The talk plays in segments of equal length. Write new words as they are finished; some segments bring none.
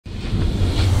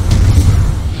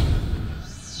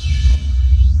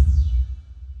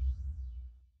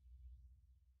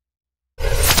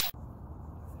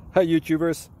Hi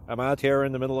YouTubers, I'm out here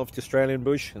in the middle of the Australian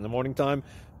bush in the morning time.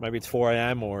 Maybe it's 4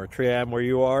 a.m. or 3 a.m. where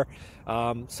you are.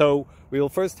 So we'll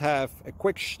first have a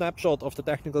quick snapshot of the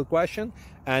technical question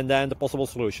and then the possible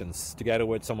solutions, together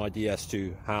with some ideas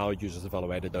to how users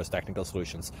evaluated those technical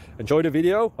solutions. Enjoy the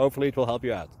video, hopefully it will help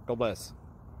you out. God bless.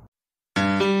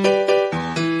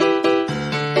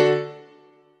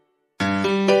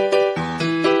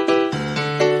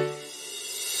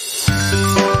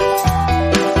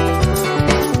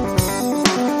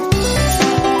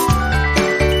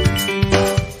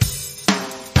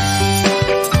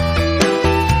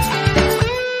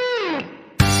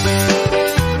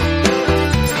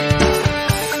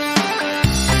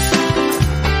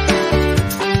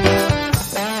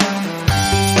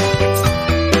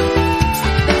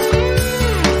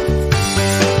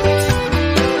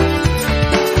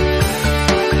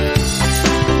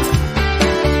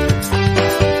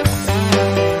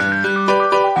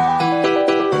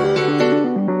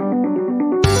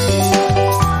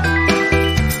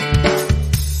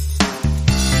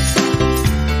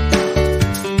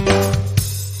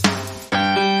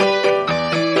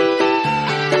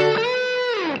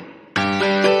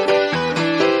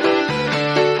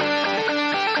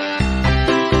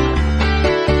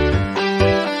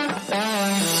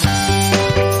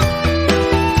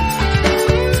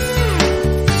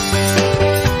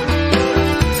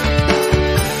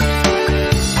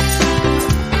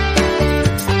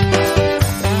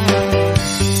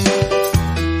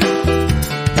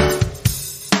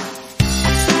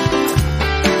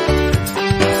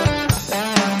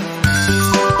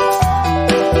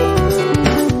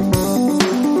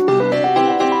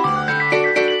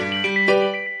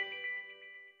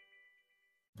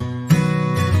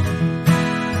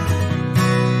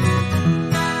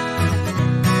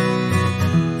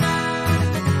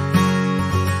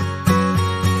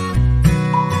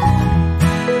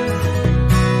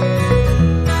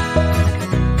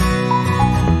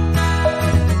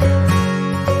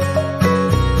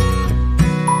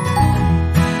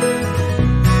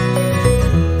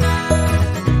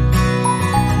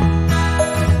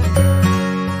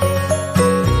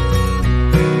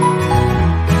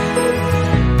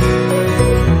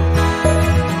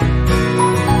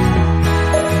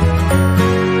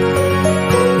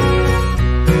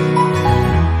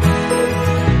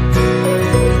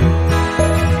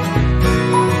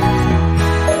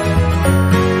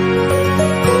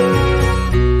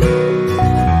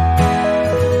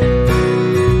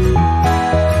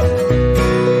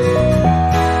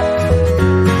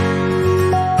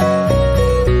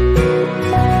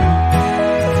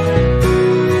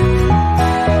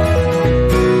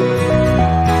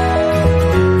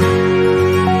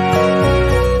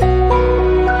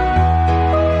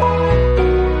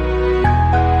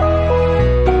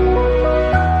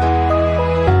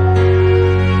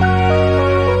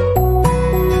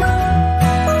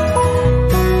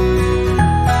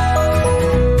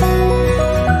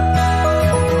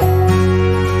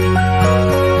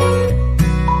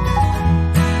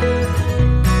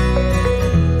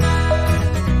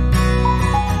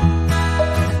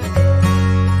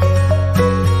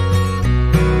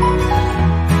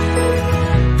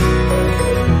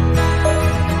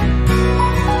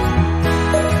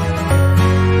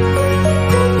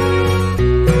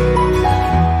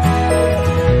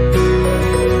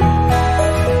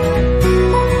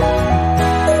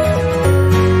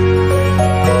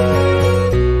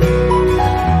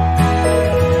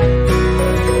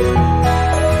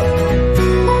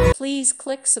 Please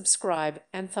click subscribe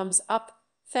and thumbs up.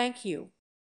 Thank you.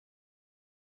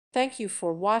 Thank you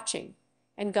for watching,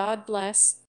 and God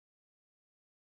bless.